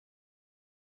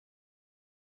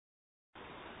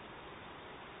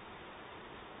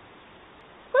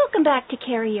Welcome back to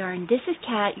Carry Yarn. This is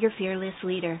Kat, your fearless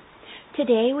leader.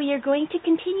 Today we are going to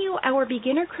continue our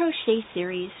beginner crochet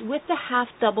series with the half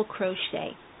double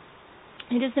crochet.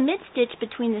 It is the mid-stitch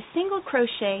between the single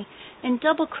crochet and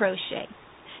double crochet.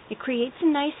 It creates a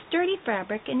nice sturdy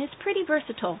fabric and is pretty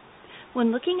versatile.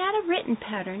 When looking at a written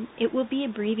pattern, it will be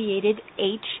abbreviated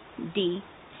HDC.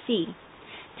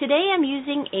 Today I'm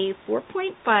using a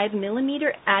 4.5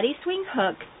 millimeter Addy Swing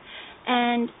hook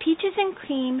and Peaches and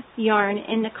Cream yarn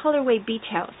in the colorway Beach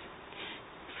House.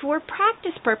 For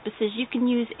practice purposes, you can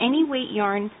use any weight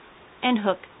yarn and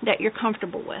hook that you're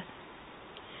comfortable with.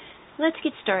 Let's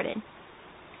get started.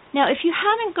 Now, if you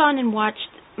haven't gone and watched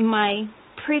my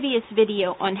previous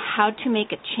video on how to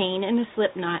make a chain and a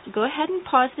slip knot, go ahead and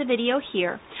pause the video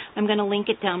here. I'm going to link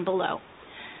it down below.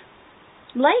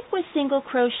 Like with single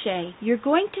crochet, you're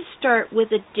going to start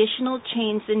with additional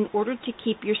chains in order to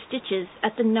keep your stitches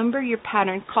at the number your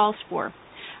pattern calls for.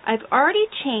 I've already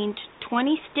chained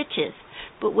 20 stitches,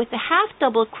 but with the half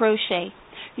double crochet,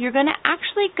 you're going to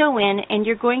actually go in and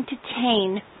you're going to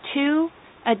chain 2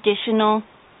 additional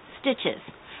stitches.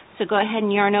 So go ahead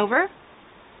and yarn over,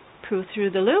 pull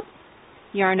through the loop,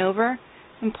 yarn over,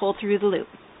 and pull through the loop.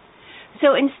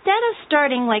 So instead of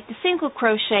starting like the single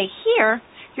crochet here,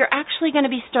 you're actually going to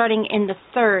be starting in the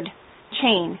 3rd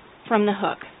chain from the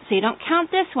hook. So you don't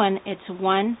count this one, it's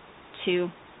 1, 2,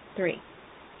 3.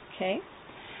 Okay?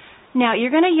 Now you're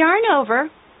going to yarn over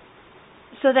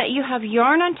so that you have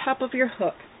yarn on top of your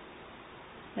hook,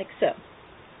 like so.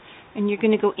 And you're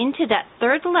going to go into that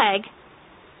 3rd leg.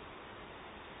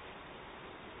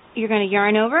 You're going to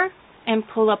yarn over and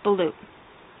pull up a loop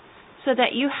so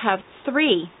that you have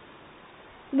 3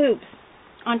 loops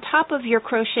on top of your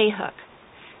crochet hook.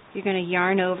 You're going to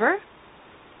yarn over,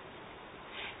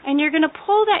 and you're going to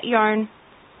pull that yarn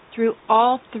through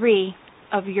all 3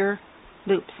 of your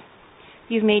loops.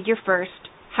 You've made your first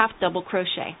half double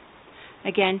crochet.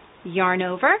 Again, yarn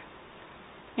over,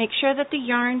 make sure that the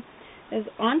yarn is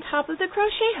on top of the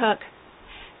crochet hook,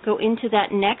 go into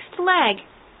that next leg,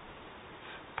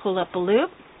 pull up a loop,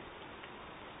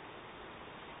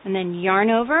 and then yarn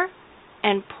over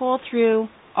and pull through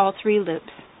all 3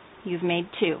 loops. You've made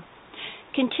 2.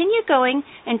 Continue going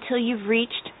until you've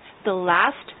reached the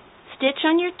last stitch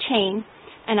on your chain,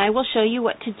 and I will show you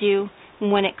what to do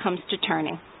when it comes to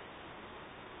turning.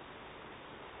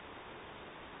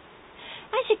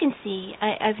 As you can see,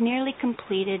 I've nearly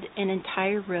completed an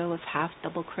entire row of half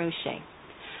double crochet.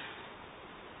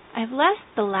 I've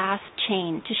left the last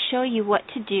chain to show you what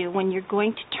to do when you're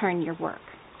going to turn your work.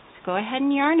 So go ahead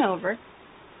and yarn over.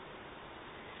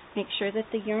 Make sure that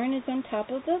the yarn is on top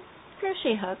of the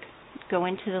crochet hook. Go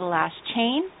into the last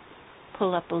chain,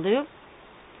 pull up a loop,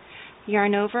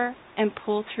 yarn over, and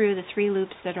pull through the 3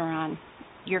 loops that are on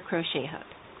your crochet hook.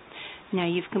 Now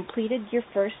you've completed your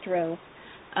first row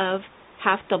of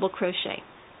half double crochet.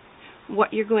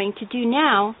 What you're going to do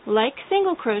now, like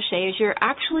single crochet, is you're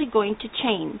actually going to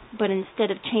chain, but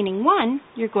instead of chaining 1,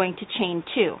 you're going to chain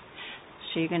 2.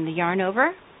 So you're going to yarn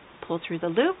over, pull through the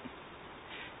loop,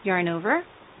 yarn over,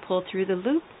 pull through the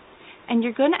loop, and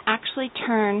you're going to actually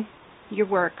turn your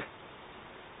work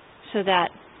so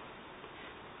that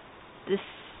the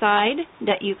side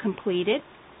that you completed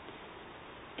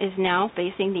is now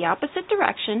facing the opposite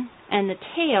direction, and the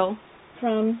tail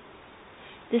from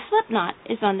the slip knot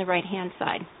is on the right hand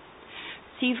side.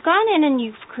 So you've gone in and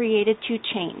you've created 2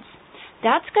 chains.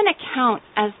 That's going to count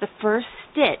as the first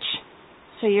stitch.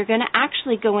 So you're going to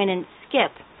actually go in and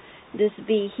skip this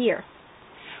V here.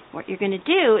 What you're going to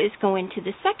do is go into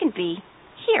the 2nd V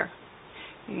here.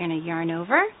 You're going to yarn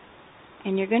over,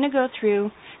 and you're going to go through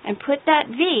and put that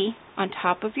V on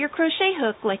top of your crochet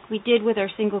hook like we did with our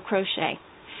single crochet.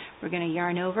 We're going to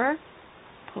yarn over,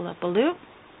 pull up a loop,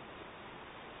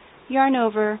 yarn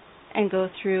over, and go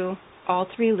through all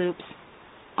 3 loops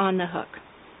on the hook.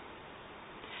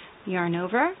 Yarn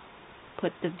over,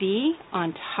 put the V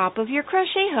on top of your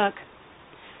crochet hook,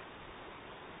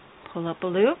 pull up a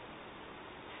loop,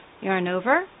 yarn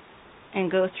over,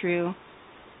 and go through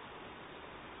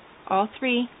all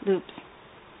 3 loops.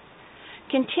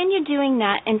 Continue doing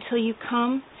that until you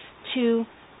come to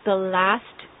the last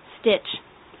stitch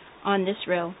on this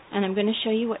row, and I'm going to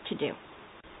show you what to do.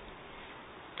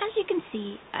 As you can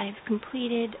see, I've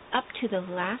completed up to the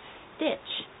last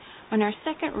stitch on our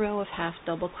 2nd row of half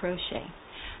double crochet.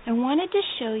 I wanted to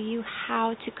show you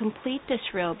how to complete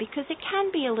this row because it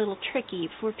can be a little tricky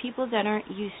for people that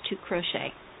aren't used to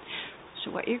crochet.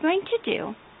 So what you're going to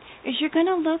do is you're going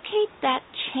to locate that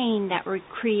chain that we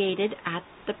created at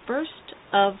the first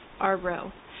of our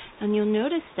row, and you'll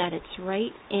notice that it's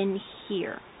right in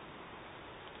here.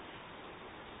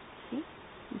 See?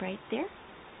 Right there.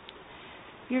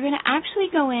 you're going to actually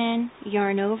go in,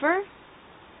 yarn over,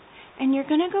 and you're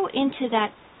going to go into that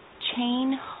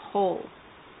chain hole.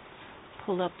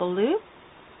 Pull up a loop,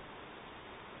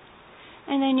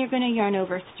 and then you're going to yarn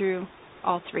over through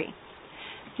all three.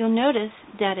 You'll notice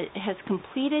that it has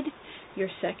completed your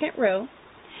second row,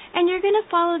 and you're going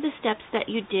to follow the steps that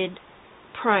you did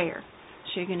prior.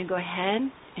 So you're going to go ahead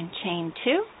and chain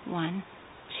 2, 1,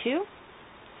 2,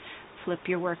 flip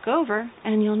your work over,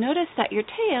 and you'll notice that your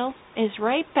tail is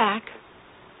right back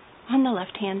on the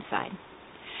left-hand side.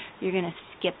 You're going to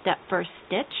skip that first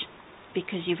stitch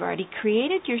because you've already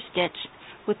created your stitch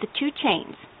with the 2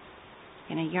 chains.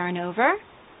 You're going to yarn over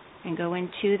and go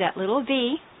into that little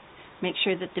V. Make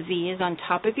sure that the V is on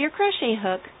top of your crochet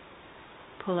hook.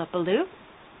 Pull up a loop,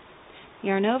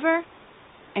 yarn over,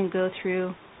 and go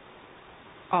through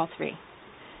all 3.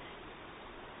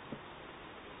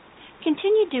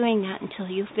 Continue doing that until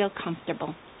you feel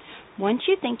comfortable. Once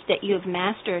you think that you have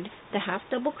mastered the half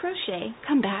double crochet,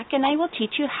 come back and I will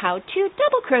teach you how to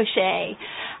double crochet.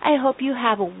 I hope you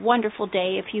have a wonderful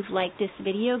day. If you've liked this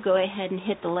video, go ahead and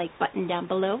hit the like button down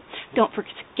below. Don't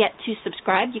forget to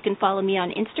subscribe. You can follow me on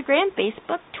Instagram,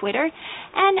 Facebook, Twitter,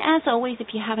 and as always, if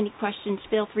you have any questions,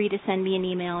 feel free to send me an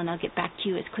email and I'll get back to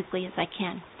you as quickly as I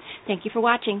can. Thank you for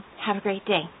watching. Have a great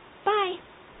day.